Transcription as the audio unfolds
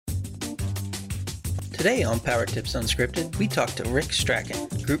Today on Power Tips Unscripted, we talk to Rick Strachan,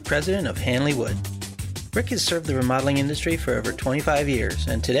 Group President of Hanley Wood. Rick has served the remodeling industry for over 25 years,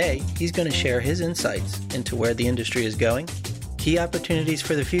 and today he's going to share his insights into where the industry is going, key opportunities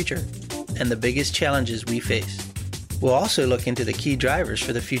for the future, and the biggest challenges we face. We'll also look into the key drivers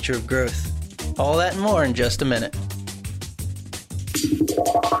for the future of growth. All that and more in just a minute.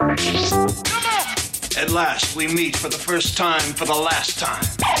 At last, we meet for the first time for the last time.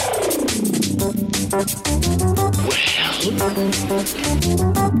 Well,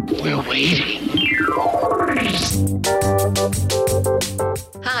 we're waiting.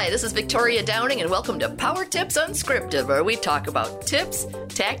 Hi, this is Victoria Downing, and welcome to Power Tips Unscripted, where we talk about tips,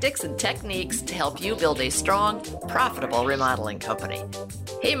 tactics, and techniques to help you build a strong, profitable remodeling company.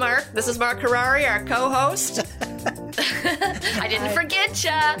 Hey, Mark, this is Mark Harari, our co-host. I didn't forget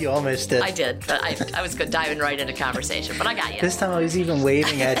ya. You almost did. I did. I was good diving right into conversation, but I got you. This time I was even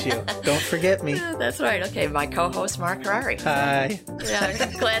waving at you. Don't forget me. That's right. Okay, my co-host, Mark Harari. Hi.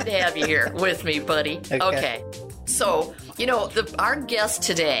 Yeah, glad to have you here with me, buddy. Okay. So, our guest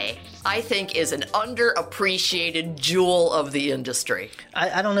today, I think, is an underappreciated jewel of the industry.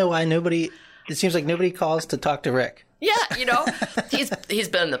 I don't know why it seems like nobody calls to talk to Rick. Yeah, he's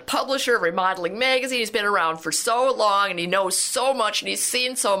been the publisher of Remodeling Magazine. He's been around for so long, and he knows so much, and he's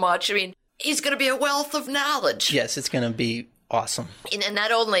seen so much. I mean, he's going to be a wealth of knowledge. Yes, it's going to be awesome. And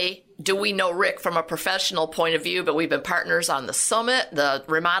not only do we know Rick from a professional point of view, but we've been partners on the summit, the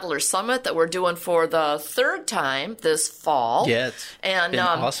Remodeler Summit that we're doing for the third time this fall. Yeah, it's been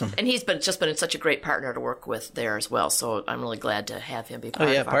awesome. And he's just been such a great partner to work with there as well. So I'm really glad to have him be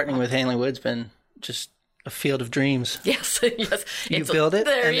part of our partnering with Hanley Wood's been just a field of dreams. Yes, yes. You build it.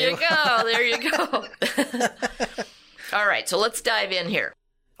 There you go. All right, so let's dive in here.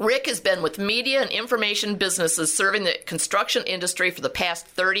 Rick has been with media and information businesses serving the construction industry for the past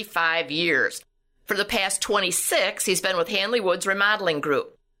 35 years. For the past 26, he's been with Hanley Wood's Remodeling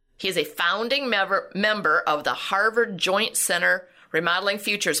Group. He is a founding member of the Harvard Joint Center Remodeling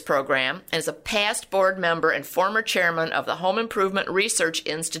Futures Program and is a past board member and former chairman of the Home Improvement Research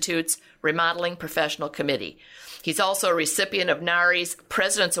Institute's Remodeling Professional Committee. He's also a recipient of NARI's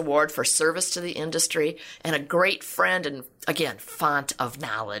President's Award for Service to the Industry and a great friend and, again, font of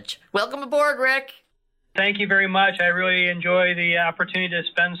knowledge. Welcome aboard, Rick. Thank you very much. I really enjoy the opportunity to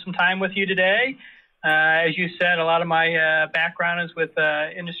spend some time with you today. As you said, a lot of my background is with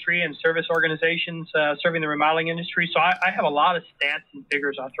industry and service organizations serving the remodeling industry. So I have a lot of stats and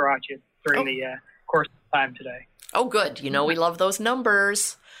figures I'll throw at you during the course of time today. Oh, good. We love those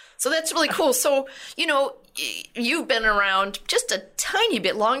numbers. So that's really cool. So, you've been around just a tiny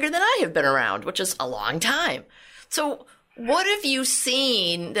bit longer than I have been around, which is a long time. So what have you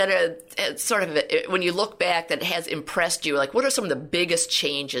seen that when you look back that has impressed you? Like, what are some of the biggest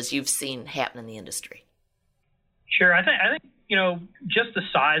changes you've seen happen in the industry? Sure. I think just the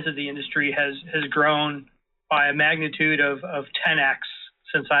size of the industry has grown by a magnitude of 10x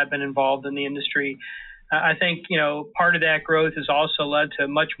since I've been involved in the industry. I think, part of that growth has also led to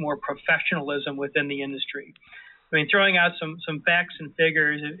much more professionalism within the industry. I mean, throwing out some facts and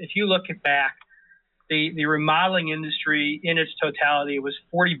figures, if you look back, the remodeling industry in its totality was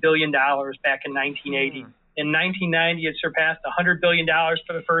 $40 billion back in 1980. In 1990, it surpassed $100 billion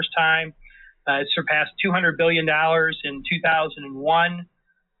for the first time. It surpassed $200 billion in 2001,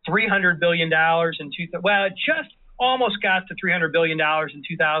 $300 billion in it just almost got to $300 billion in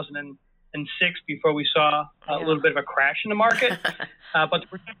 2006 before we saw a little bit of a crash in the market. But the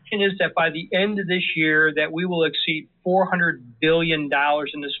projection is that by the end of this year that we will exceed $400 billion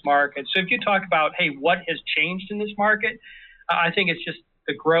in this market. So if you talk about, hey, what has changed in this market, I think it's just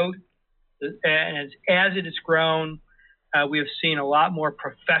the growth. And as it has grown, we have seen a lot more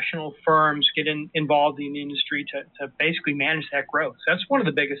professional firms get involved in the industry to basically manage that growth. So that's one of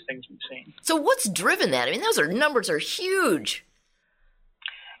the biggest things we've seen. So what's driven that? I mean, those numbers are huge.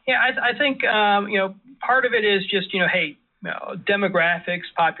 Yeah, I think, part of it is just, demographics,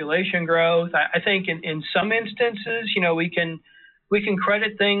 population growth. I think in some instances, we can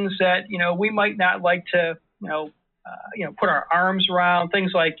credit things that, we might not like to, put our arms around.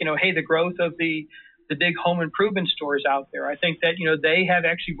 Things like, the growth of the big home improvement stores out there. I think that, they have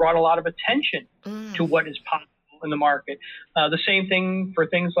actually brought a lot of attention to what is possible in the market. The same thing for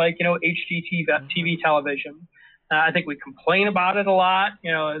things like, HGTV television. I think we complain about it a lot,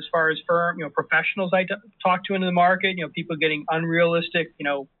 as far as professionals I talk to in the market, people getting unrealistic,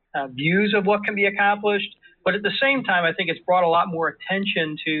 views of what can be accomplished. But at the same time, I think it's brought a lot more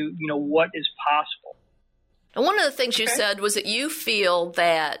attention to, what is possible. And one of the things you said was that you feel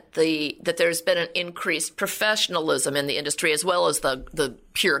that that there's been an increased professionalism in the industry as well as the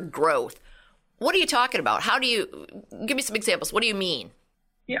pure growth. What are you talking about? How do you give me some examples? What do you mean?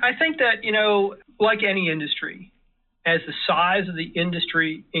 Yeah, I think that, like any industry, as the size of the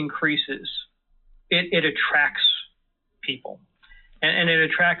industry increases, it attracts people, and it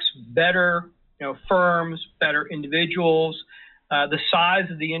attracts better, firms, better individuals. The size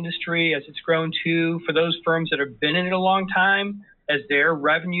of the industry, as it's grown too, for those firms that have been in it a long time, as their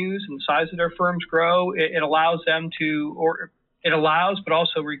revenues and the size of their firms grow, it allows them to, or it allows, but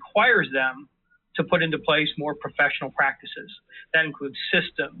also requires them to put into place more professional practices. That includes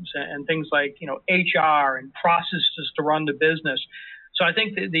systems and things like, HR and processes to run the business. So I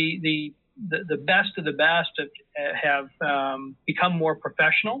think the best of the best have become more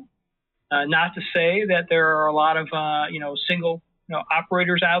professional. Not to say that there are a lot of single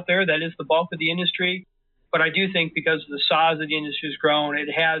operators out there. That is the bulk of the industry. But I do think because the size of the industry has grown, it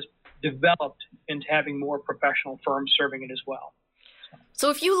has developed into having more professional firms serving it as well. So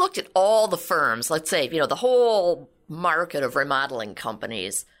if you looked at all the firms, let's say, the whole market of remodeling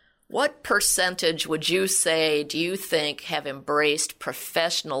companies, what percentage would you say do you think have embraced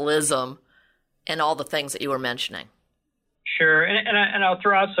professionalism and all the things that you were mentioning? Sure. And I'll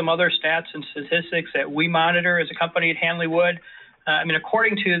throw out some other stats and statistics that we monitor as a company at Hanley Wood.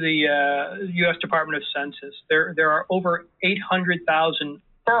 According to the U.S. Department of Census, there are over 800,000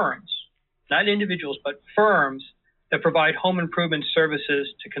 firms, not individuals, but firms that provide home improvement services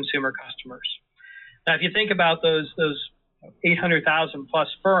to consumer customers. Now, if you think about those 800,000 plus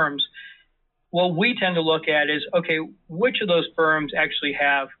firms, what we tend to look at is, okay, which of those firms actually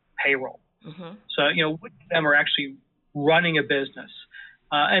have payroll? Mm-hmm. So, which of them are actually running a business?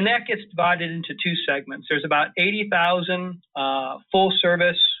 And that gets divided into two segments. There's about 80,000 full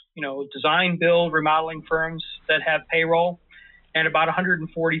service, design, build, remodeling firms that have payroll, and about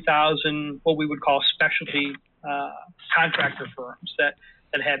 140,000 what we would call specialty contractor firms that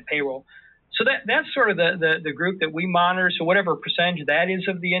have payroll. So that's sort of the group that we monitor. So whatever percentage that is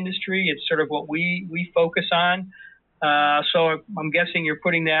of the industry, it's sort of what we focus on. So I'm guessing you're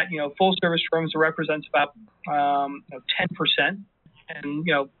putting that, full service firms represents about 10%, and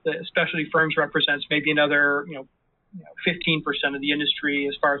the specialty firms represents maybe another 15% of the industry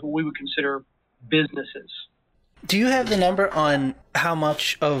as far as what we would consider businesses. Do you have the number on how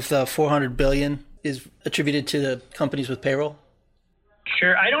much of the $400 billion is attributed to the companies with payroll?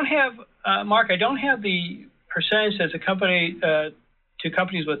 Sure. I don't have, Mark, I don't have the percentage as a company to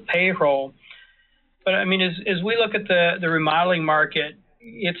companies with payroll. But I mean, as we look at the remodeling market,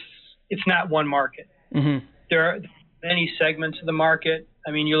 it's not one market. Mm-hmm. There are many segments of the market.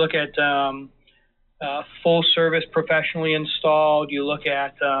 I mean, you look at full service professionally installed. You look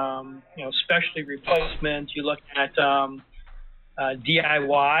at specialty replacement. You look at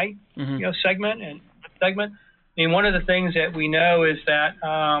DIY segment. I mean, one of the things that we know is that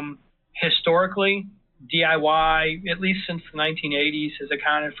historically, DIY, at least since the 1980s, has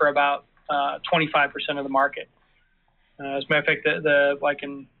accounted for about 25% of the market. As a matter of fact, like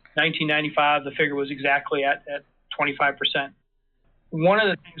in 1995, the figure was exactly at 25%. One of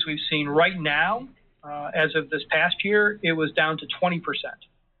the things we've seen right now, as of this past year, it was down to 20%,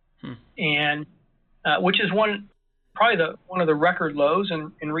 and which is probably one of the record lows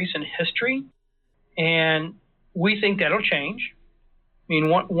in recent history. And we think that'll change. I mean,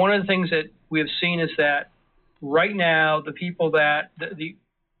 one of the things that we have seen is that right now, the people that the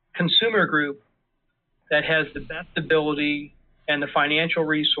consumer group that has the best ability and the financial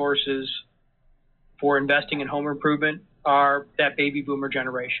resources for investing in home improvement are that baby boomer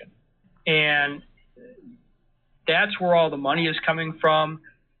generation. And that's where all the money is coming from.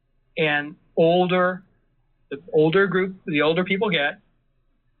 And the older people get,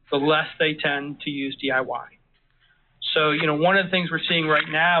 the less they tend to use DIY. So, one of the things we're seeing right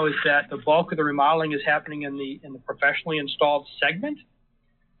now is that the bulk of the remodeling is happening in the professionally installed segment.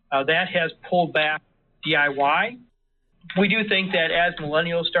 That has pulled back DIY. We do think that as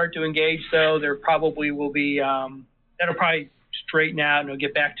millennials start to engage, though, there probably will be that'll probably straighten out and it'll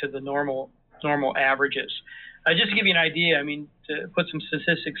get back to the normal averages. Just to give you an idea, I mean, to put some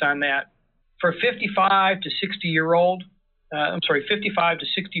statistics on that, for 55 to 64-year-old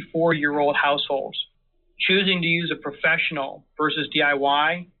households, choosing to use a professional versus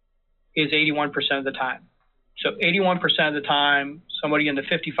DIY is 81% of the time. So 81% of the time, somebody in the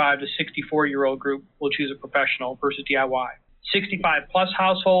 55 to 64-year-old group will choose a professional versus DIY. 65-plus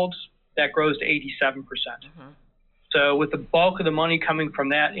households, that grows to 87%. Mm-hmm. So with the bulk of the money coming from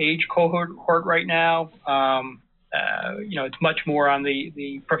that age cohort right now, it's much more on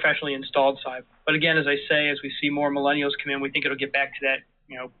the professionally installed side. But again, as I say, as we see more millennials come in, we think it'll get back to that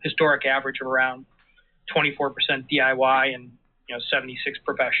historic average of around 24% DIY and 76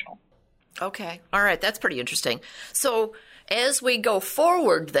 professional. Okay. All right. That's pretty interesting. So as we go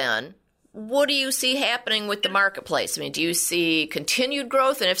forward then, what do you see happening with the marketplace? I mean, do you see continued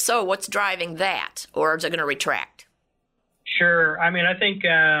growth? And if so, what's driving that? Or is it going to retract? Sure. I mean, I think,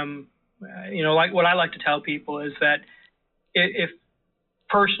 like what I like to tell people is that if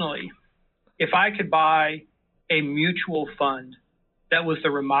I could buy a mutual fund that was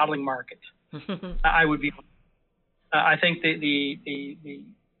the remodeling market, I would be. I think the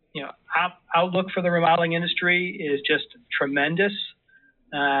outlook for the remodeling industry is just tremendous.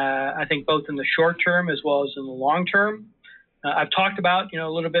 I think both in the short term as well as in the long term. I've talked about a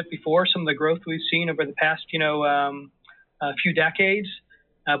little bit before some of the growth we've seen over the past few decades,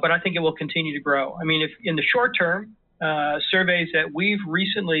 but I think it will continue to grow. I mean, if in the short term, surveys that we've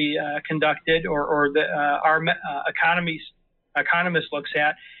recently conducted or our economist looks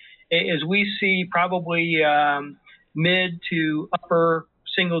at is we see probably mid to upper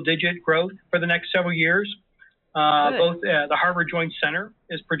single-digit growth for the next several years. Both the Harvard Joint Center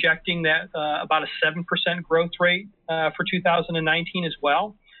is projecting that about a 7% growth rate for 2019 as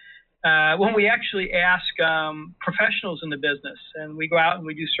well. When we actually ask professionals in the business, and we go out and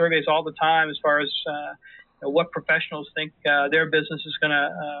we do surveys all the time as far as what professionals think their business is going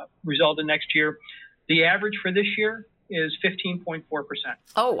to result in next year, the average for this year is 15.4%.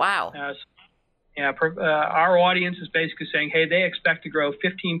 Oh, wow. Our audience is basically saying, hey, they expect to grow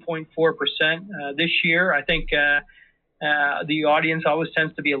 15.4% this year. I think the audience always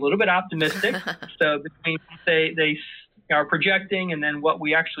tends to be a little bit optimistic. So between they are projecting and then what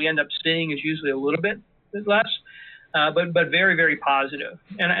we actually end up seeing is usually a little bit less, but very, very positive.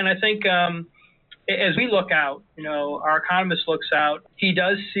 And I think as we look out, our economist looks out, he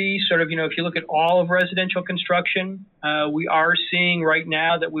does see sort of, if you look at all of residential construction, we are seeing right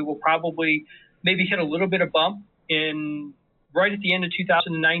now that we will probably maybe hit a little bit of bump right at the end of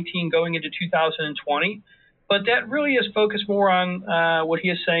 2019 going into 2020. But that really is focused more on what he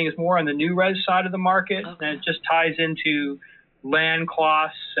is saying is more on the new res side of the market. Okay. And it just ties into land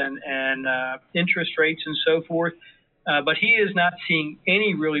costs and interest rates and so forth. But he is not seeing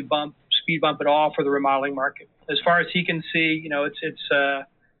any really speed bump at all for the remodeling market. As far as he can see,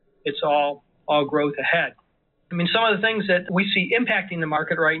 it's all growth ahead. I mean, some of the things that we see impacting the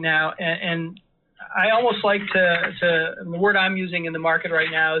market right now, and I almost like the word I'm using in the market right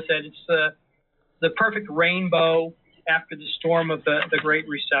now is that it's the perfect rainbow after the storm of the Great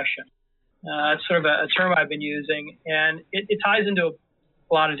Recession. It's sort of a term I've been using, and it ties into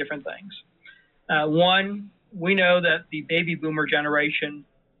a lot of different things. One, we know that the baby boomer generation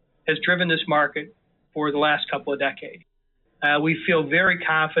has driven this market for the last couple of decades. We feel very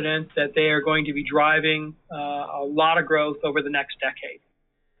confident that they are going to be driving a lot of growth over the next decade.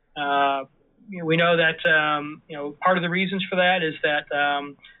 We know that part of the reasons for that is that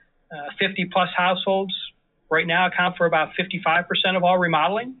 50-plus households right now account for about 55% of all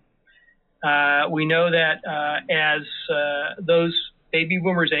remodeling. We know that as those baby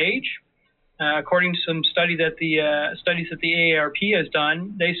boomers age, according to some studies that the AARP has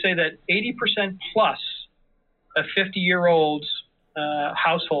done, they say that 80% plus of 50-year-olds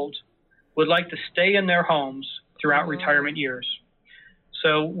households would like to stay in their homes throughout retirement years.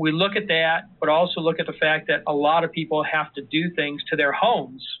 So we look at that, but also look at the fact that a lot of people have to do things to their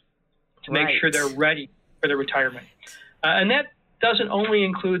homes to make sure they're ready for their retirement. And that doesn't only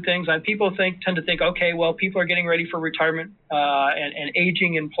include things like people tend to think, okay, well, people are getting ready for retirement and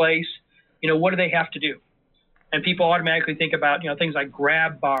aging in place. What do they have to do? And people automatically think about, things like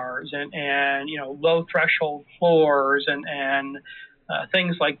grab bars and low threshold floors and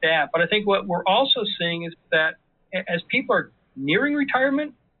things like that. But I think what we're also seeing is that as people are nearing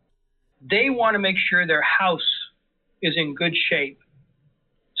retirement, they want to make sure their house is in good shape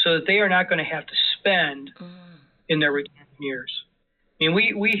so that they are not going to have to spend in their retirement years. I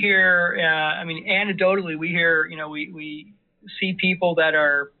mean, we hear, anecdotally, we hear, we see people that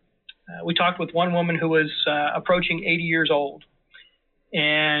are, we talked with one woman who was approaching 80 years old,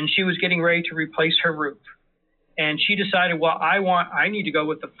 and she was getting ready to replace her roof. And she decided, well, I need to go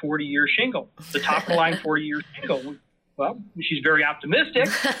with the 40-year shingle, the top of the line 40-year shingle. Well, she's very optimistic.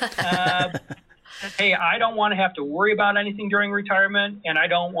 Hey, I don't want to have to worry about anything during retirement, and I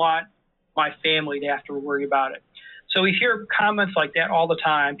don't want my family to have to worry about it. So we hear comments like that all the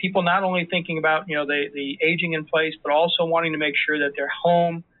time. People not only thinking about, the aging in place, but also wanting to make sure that their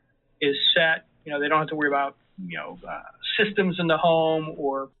home is set. They don't have to worry about, systems in the home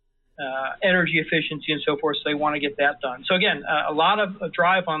or energy efficiency and so forth. So they want to get that done. So again, a lot of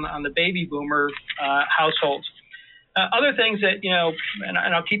drive on the baby boomer households. Other things that, and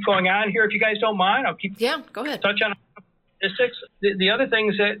I'll keep going on here if you guys don't mind. I'll keep go ahead. Touch on statistics. The other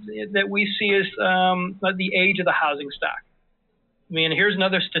things that we see is the age of the housing stock. I mean, here's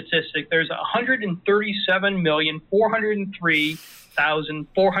another statistic. There's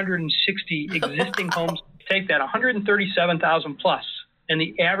 137,403,460 existing homes. Take that, 137,000 plus. And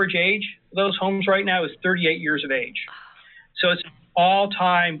the average age of those homes right now is 38 years of age. So it's an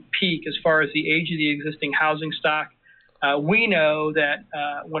all-time peak as far as the age of the existing housing stock. We know that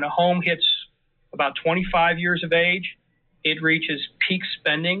when a home hits about 25 years of age, it reaches peak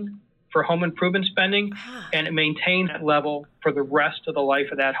spending for home improvement spending, and it maintains that level for the rest of the life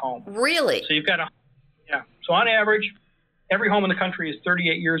of that home. Really? So you've got So on average, every home in the country is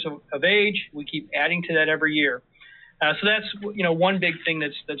 38 years of age. We keep adding to that every year. So that's one big thing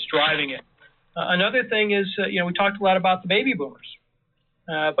that's driving it. Another thing is we talked a lot about the baby boomers,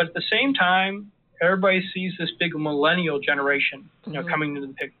 but at the same time, everybody sees this big millennial generation coming into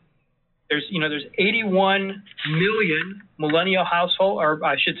the picture. There's 81 million millennial household, or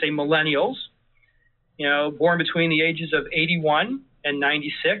I should say millennials, born between the ages of 81 and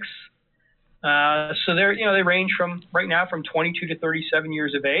 96. So they range from right now from 22 to 37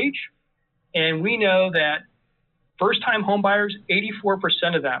 years of age, and we know that first-time home buyers,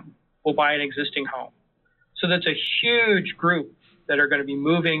 84% of them will buy an existing home. So that's a huge group that are going to be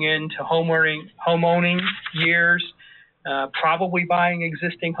moving into homeowning years. Probably buying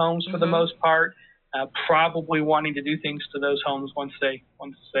existing homes for the most part, probably wanting to do things to those homes once they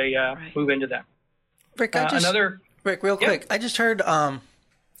move into them. Rick, real quick, I just heard.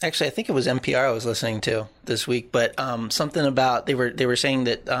 Actually, I think it was NPR I was listening to this week, but something about they were saying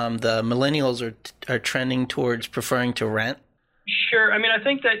that the millennials are trending towards preferring to rent. Sure. I mean, I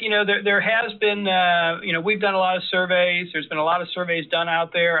think that there has been we've done a lot of surveys. There's been a lot of surveys done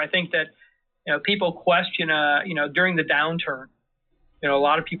out there. I think that. People question, during the downturn, a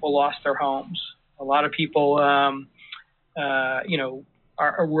lot of people lost their homes. A lot of people, were a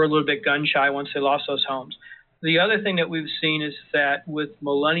little bit gun shy once they lost those homes. The other thing that we've seen is that with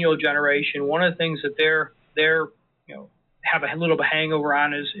millennial generation, one of the things that they're have a little bit hangover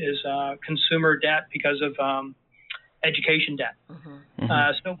on is consumer debt because of education debt.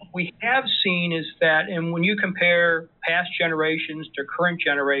 So what we have seen is that, and when you compare past generations to current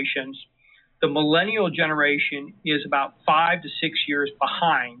generations, the millennial generation is about 5 to 6 years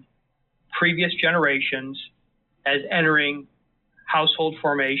behind previous generations as entering household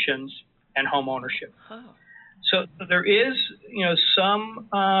formations and home ownership. So there is, some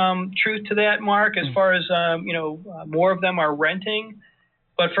truth to that, Mark, as far as, more of them are renting.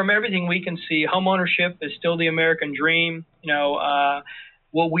 But from everything we can see, home ownership is still the American dream.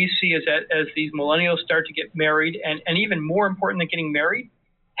 What we see is that as these millennials start to get married, and even more important than getting married,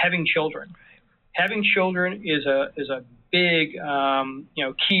 having children. Having children is a big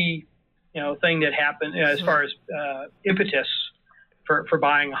key thing that happens as far as impetus for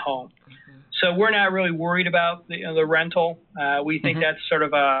buying a home. So we're not really worried about the rental. We think that's sort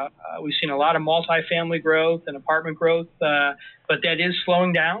of we've seen a lot of multifamily growth and apartment growth, but that is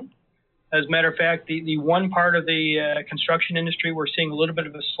slowing down. As a matter of fact, the one part of the construction industry we're seeing a little bit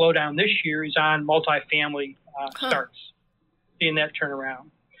of a slowdown this year is on multifamily starts, seeing that turn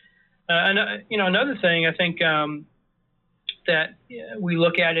around. Another thing I think that we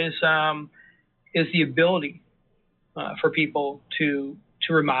look at is the ability for people to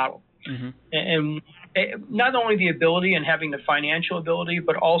remodel, and not only the ability and having the financial ability,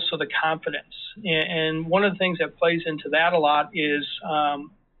 but also the confidence. And one of the things that plays into that a lot is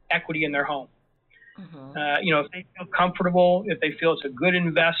equity in their home. If they feel comfortable, if they feel it's a good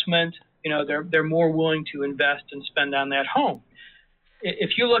investment, they're more willing to invest and spend on that home.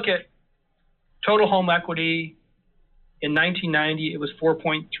 If you look at total home equity in 1990, it was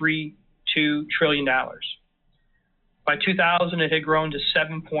 $4.32 trillion. By 2000, it had grown to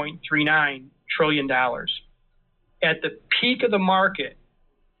 $7.39 trillion. At the peak of the market,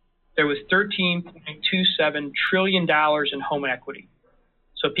 there was $13.27 trillion in home equity.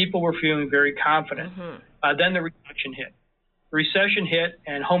 So people were feeling very confident. Then the recession hit. The recession hit,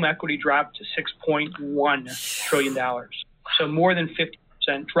 and home equity dropped to $6.1 trillion. So more than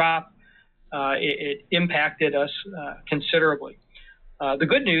 50% drop. It impacted us considerably. The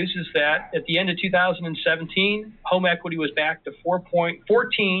good news is that at the end of 2017, home equity was back to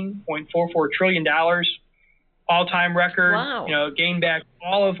 $14.44 trillion, all-time record. Wow. Gained back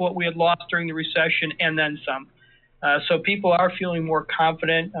all of what we had lost during the recession and then some. So people are feeling more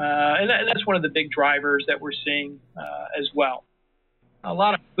confident, and that's one of the big drivers that we're seeing as well. A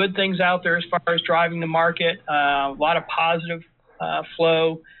lot of good things out there as far as driving the market, a lot of positive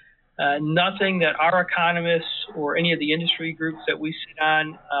flow. Nothing that our economists or any of the industry groups that we sit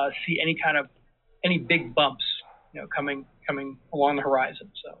on see any big bumps coming along the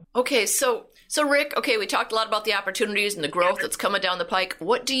horizon. So okay, so Rick, we talked a lot about the opportunities and the growth that's coming down the pike.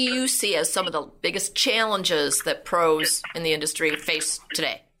 What do you see as some of the biggest challenges that pros in the industry face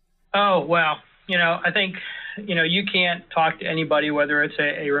today? Oh, well, I think you can't talk to anybody, whether it's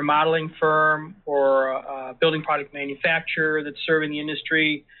a remodeling firm or a building product manufacturer that's serving the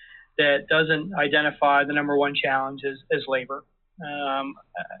industry, that doesn't identify the number one challenge as labor.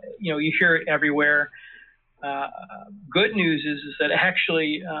 You hear it everywhere. Good news is that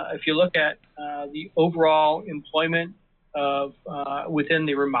actually, if you look at the overall employment of within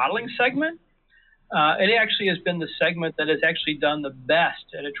the remodeling segment, it actually has been the segment that has actually done the best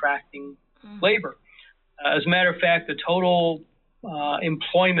at attracting labor. As a matter of fact, the total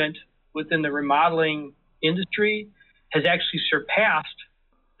employment within the remodeling industry has actually surpassed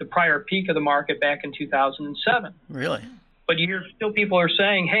the prior peak of the market back in 2007. Really? But you hear still people are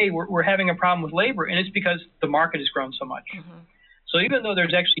saying, hey, we're having a problem with labor, and it's because the market has grown so much. So even though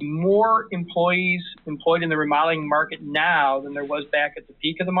there's actually more employees employed in the remodeling market now than there was back at the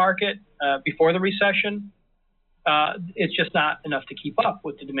peak of the market before the recession, it's just not enough to keep up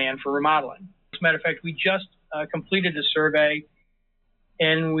with the demand for remodeling. As a matter of fact, we just completed a survey,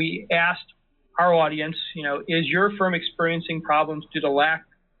 and we asked our audience, is your firm experiencing problems due to lack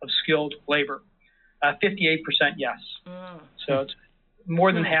of skilled labor? 58% yes. So it's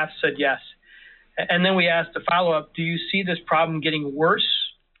more than half said yes. And then we asked the follow-up, do you see this problem getting worse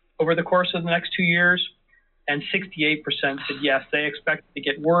over the course of the next 2 years? And 68% said yes, they expect it to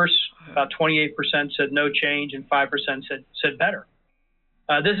get worse. About 28% said no change, and 5% said better.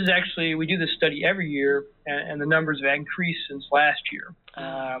 This is actually, we do this study every year, and the numbers have increased since last year.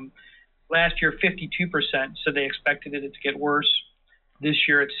 Last year, 52% said they expected it to get worse. This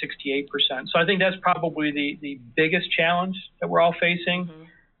year, it's 68%. So I think that's probably the biggest challenge that we're all facing.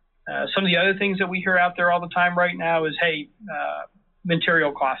 Some of the other things that we hear out there all the time right now is,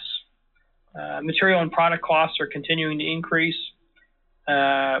 material costs. Material and product costs are continuing to increase.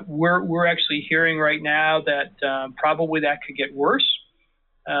 We're actually hearing right now that probably that could get worse.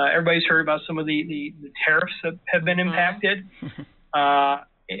 Everybody's heard about some of the tariffs that have been impacted.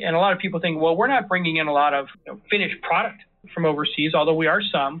 And a lot of people think, well, we're not bringing in a lot of finished product from overseas, although we are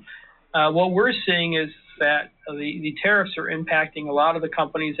some. What we're seeing is that the tariffs are impacting a lot of the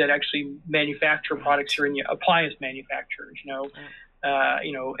companies that actually manufacture products or in the appliance manufacturers.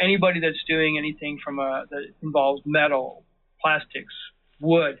 Anybody that's doing anything from that involves metal, plastics,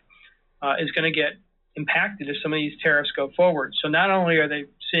 wood, is going to get impacted if some of these tariffs go forward. So not only are they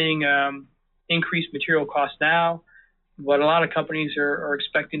seeing increased material costs now, but a lot of companies are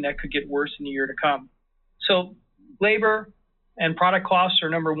expecting that could get worse in the year to come. So labor and product costs are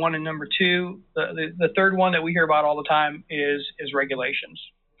number one and number two. The third one that we hear about all the time is regulations.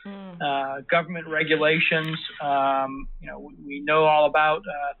 Government regulations. We know all about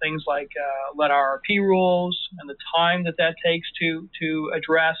things like lead RRP rules and the time that takes to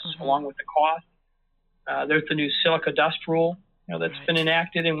address, along with the cost. There's the new silica dust rule, that's been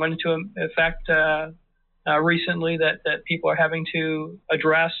enacted and went into effect recently that people are having to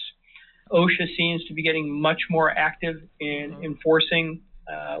address. OSHA seems to be getting much more active in enforcing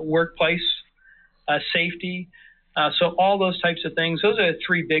workplace safety. So all those types of things, those are the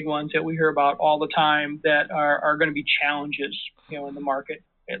three big ones that we hear about all the time that are going to be challenges, in the market,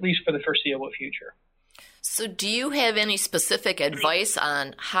 at least for the foreseeable future. So do you have any specific advice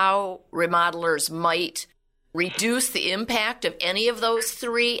on how remodelers might reduce the impact of any of those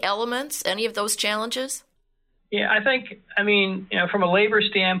three elements, any of those challenges? Yeah, I think, from a labor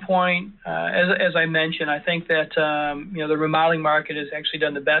standpoint, as I mentioned, I think that, the remodeling market has actually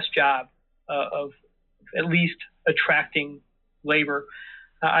done the best job of at least attracting labor.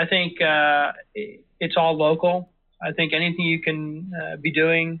 I think it's all local. I think anything you can be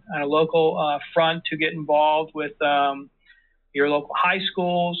doing on a local front to get involved with your local high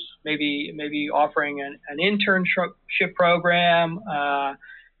schools, maybe offering an internship program,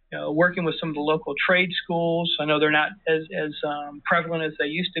 working with some of the local trade schools. I know they're not as prevalent as they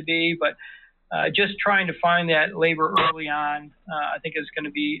used to be, but just trying to find that labor early on, I think is going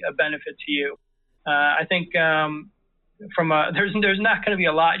to be a benefit to you. I think there's not going to be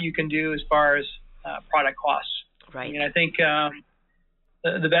a lot you can do as far as product costs. Right. I think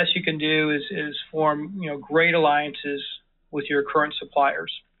the best you can do is form great alliances with your current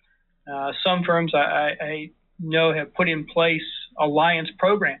suppliers. Some firms I know have put in place alliance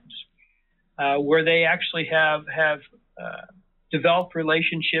programs where they actually have developed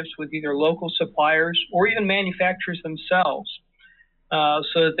relationships with either local suppliers or even manufacturers themselves, so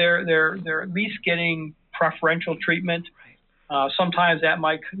that they're at least getting preferential treatment. Sometimes that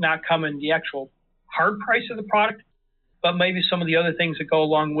might not come in the actual hard price of the product, but maybe some of the other things that go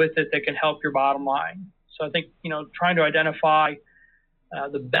along with it that can help your bottom line. So I think, trying to identify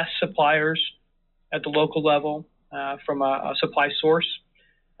the best suppliers at the local level from a supply source,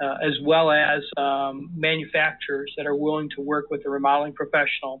 as well as manufacturers that are willing to work with a remodeling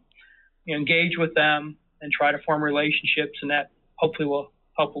professional, engage with them and try to form relationships, and that hopefully will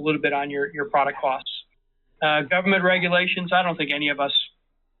help a little bit on your product costs. Government regulations, I don't think any of us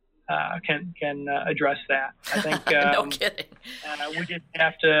can address that. I think no kidding. We just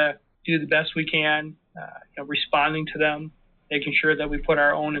have to do the best we can, responding to them, making sure that we put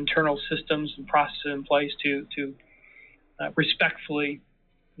our own internal systems and processes in place to respectfully,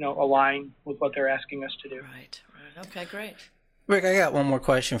 align with what they're asking us to do. Right. Okay, great. Rick, I got one more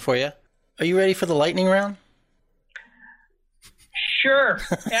question for you. Are you ready for the lightning round? Sure,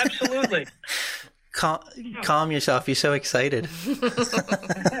 absolutely. Calm yourself. You're so excited.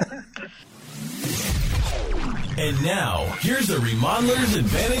 And now, here's the Remodeler's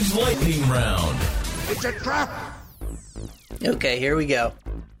Advantage Lightning Round. It's a trap! Okay, here we go.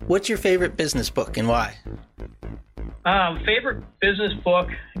 What's your favorite business book and why? Favorite business book,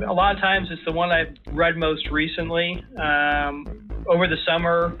 a lot of times it's the one I've read most recently. Over the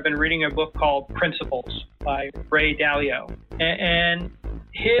summer, I've been reading a book called Principles by Ray Dalio. And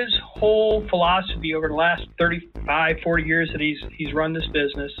his whole philosophy over the last 35, 40 years that he's run this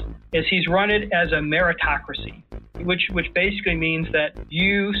business is he's run it as a meritocracy, which basically means that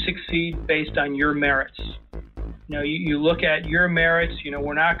you succeed based on your merits. You look at your merits.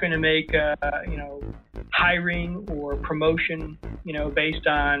 We're not going to make hiring or promotion, based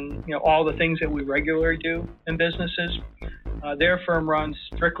on all the things that we regularly do in businesses. Their firm runs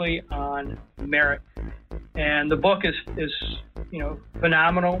strictly on merit, and the book is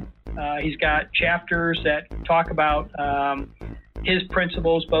phenomenal. He's got chapters that talk about his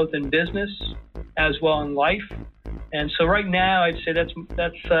principles both in business as well in life. And so right now, I'd say that's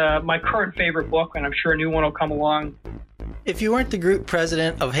my current favorite book, and I'm sure a new one will come along. If you weren't the group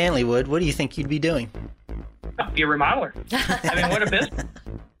president of Hanley Wood, what do you think you'd be doing? I'd be a remodeler. What a business.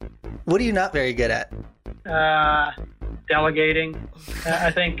 What are you not very good at? Delegating.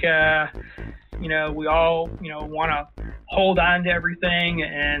 I think, we all, want to hold on to everything,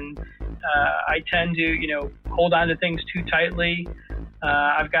 and I tend to, hold on to things too tightly.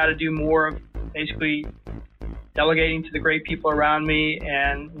 I've got to do more of basically delegating to the great people around me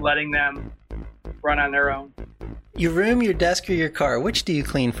and letting them run on their own. Your room, your desk, or your car, which do you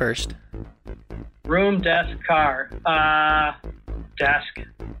clean first? Room, desk, car. Desk.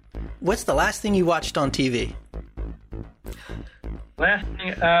 What's the last thing you watched on TV? Last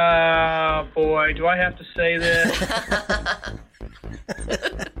thing, boy, do I have to say this?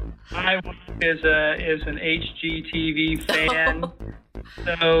 My wife is an HGTV fan,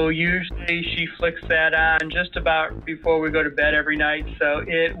 so usually she flicks that on just about before we go to bed every night. So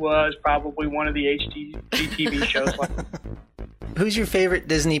it was probably one of the HGTV shows. Who's your favorite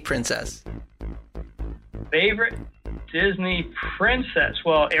Disney princess? Favorite Disney princess?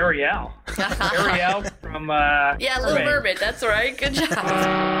 Well, Ariel. Ariel from Little Mermaid. That's right. Good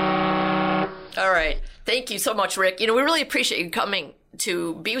job. All right. Thank you so much, Rick. We really appreciate you coming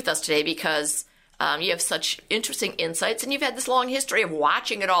to be with us today because you have such interesting insights, and you've had this long history of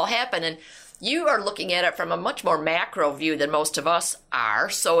watching it all happen, and you are looking at it from a much more macro view than most of us are.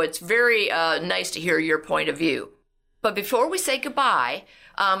 So it's very nice to hear your point of view. But before we say goodbye,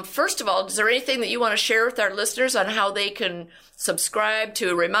 first of all, is there anything that you want to share with our listeners on how they can subscribe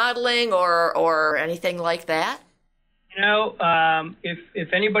to remodeling or anything like that?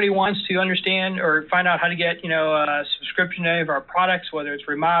 If anybody wants to understand or find out how to get, a subscription to any of our products, whether it's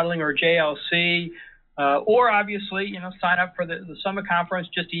remodeling or JLC, or obviously, sign up for the Summit Conference,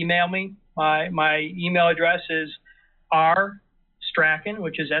 just email me. My email address is rstrachan,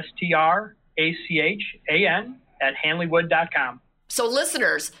 which is STRACHAN @hanleywood.com. So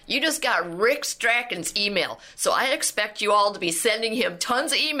listeners, you just got Rick Strachan's email. So I expect you all to be sending him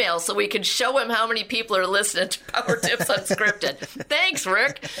tons of emails so we can show him how many people are listening to Power Tips Unscripted. Thanks,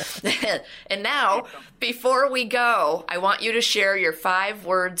 Rick. And now, before we go, I want you to share your 5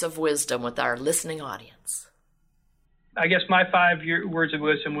 words of wisdom with our listening audience. I guess my 5 words of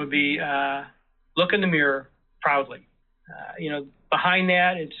wisdom would be look in the mirror proudly. Behind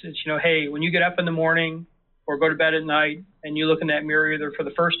that, it's hey, when you get up in the morning or go to bed at night and you look in that mirror either for the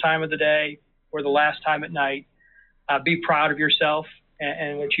first time of the day or the last time at night, be proud of yourself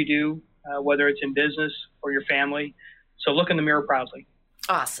and what you do, whether it's in business or your family. So look in the mirror proudly.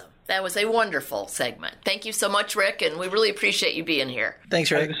 Awesome. That was a wonderful segment. Thank you so much, Rick, and we really appreciate you being here.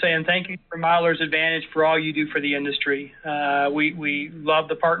 Thanks, I Rick. was saying thank you for Remodeler's Advantage for all you do for the industry. We love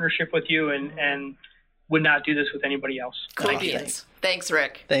the partnership with you and would not do this with anybody else. Cool beans. Thanks,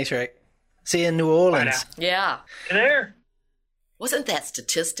 Rick. Thanks, Rick. See you in New Orleans. Yeah. You there? Wasn't that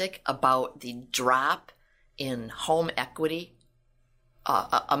statistic about the drop in home equity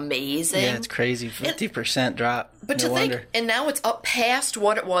amazing? Yeah, it's crazy. 50% drop. But no to wonder. think, and now it's up past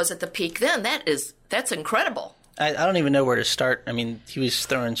what it was at the peak then, that's incredible. I don't even know where to start. I mean, he was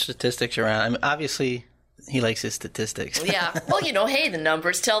throwing statistics around. I mean, obviously, he likes his statistics. Yeah. Well, hey, the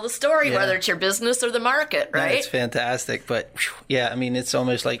numbers tell the story, Yeah. whether it's your business or the market, right? It's fantastic. But, yeah, I mean, it's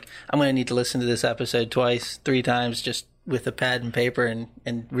almost like I'm going to need to listen to this episode twice, 3 times, just with a pad and paper and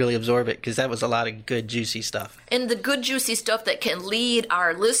really absorb it, because that was a lot of good, juicy stuff. And the good, juicy stuff that can lead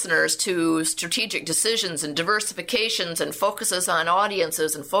our listeners to strategic decisions and diversifications and focuses on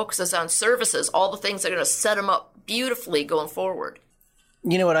audiences and focuses on services, all the things that are going to set them up beautifully going forward.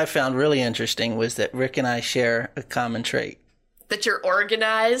 You know what I found really interesting was that Rick and I share a common trait. That you're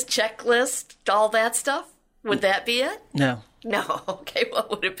organized, checklist, all that stuff? Would that be it? No. No. Okay, what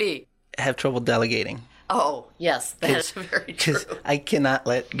would it be? I have trouble delegating. Oh, yes, that is very true. Because I cannot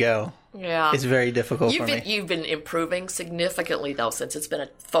let go. Yeah. It's very difficult for me. You've been improving significantly, though, since it's been a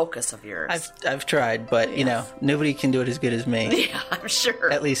focus of yours. I've tried, but, you know, nobody can do it as good as me. Yeah, I'm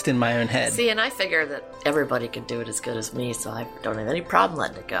sure. At least in my own head. See, and I figure that everybody can do it as good as me, so I don't have any problem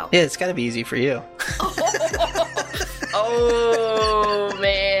letting it go. Yeah, it's got to be easy for you. Oh,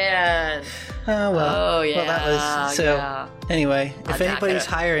 man. Oh, well. Oh, yeah. Well, that was, so, yeah. Anyway, if not anybody's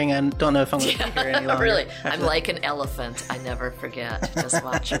gonna- hiring, I don't know if I'm going to be here any longer. Really, I'm like an elephant. I never forget. Just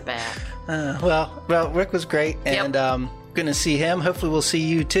watch your back. Well, Rick was great, and Yep. going to see him. Hopefully we'll see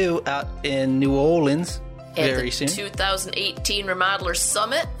you, too, out in New Orleans very At soon. the 2018 Remodeler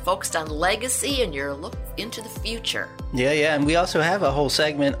Summit, focused on legacy and your look into the future. Yeah, and we also have a whole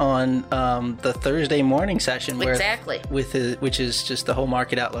segment on the Thursday morning session, where Exactly. which is just the whole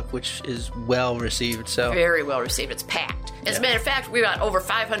market outlook, which is well received. So Very well received. It's packed. As a matter of fact, we've got over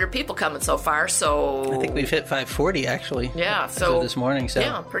 500 people coming so far, so... I think we've hit 540 actually. Yeah, as so... of this morning. So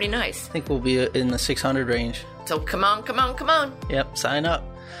Yeah, pretty nice. I think we'll be in the 600 range. So come on. Yep, sign up.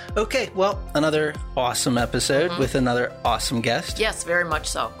 Okay, well, another awesome episode with another awesome guest. Yes, very much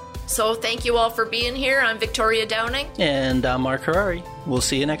so. So thank you all for being here. I'm Victoria Downing. And I'm Mark Harari. We'll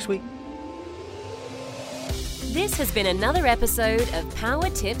see you next week. This has been another episode of Power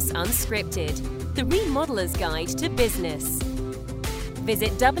Tips Unscripted, the Remodeler's Guide to Business.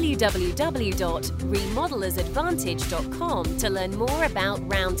 Visit www.remodelersadvantage.com to learn more about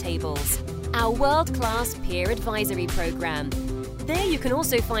Roundtables, our world-class peer advisory program. There you can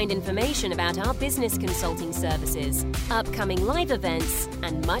also find information about our business consulting services, upcoming live events,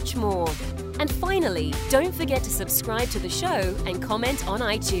 and much more. And finally, don't forget to subscribe to the show and comment on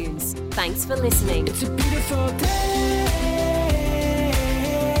iTunes. Thanks for listening. It's a beautiful day.